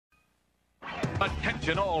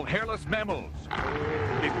Attention all hairless mammals.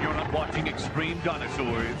 If you're not watching Extreme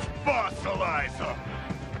Dinosaurs, fossilize them.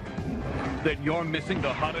 Then you're missing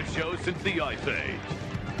the hottest show since the Ice Age.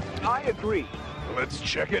 I agree. Let's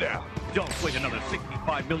check it out. Don't wait another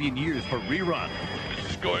 65 million years for rerun. This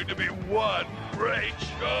is going to be one great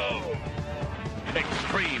show.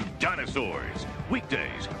 Extreme Dinosaurs.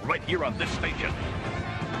 Weekdays, right here on this station.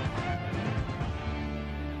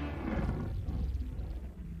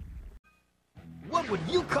 What would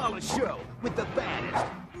you call a show with the baddest,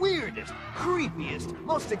 weirdest, creepiest,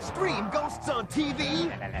 most extreme ghosts on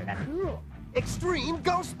TV? Cool. Extreme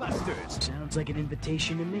Ghostbusters. Sounds like an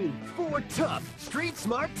invitation to me. 4 tough,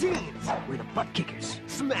 street-smart teens. We're the butt kickers.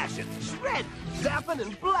 Smashing, shredding, zapping,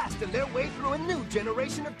 and blasting their way through a new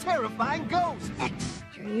generation of terrifying ghosts.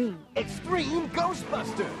 Extreme. Extreme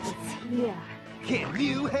Ghostbusters. It's here. Can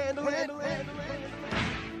you handle it?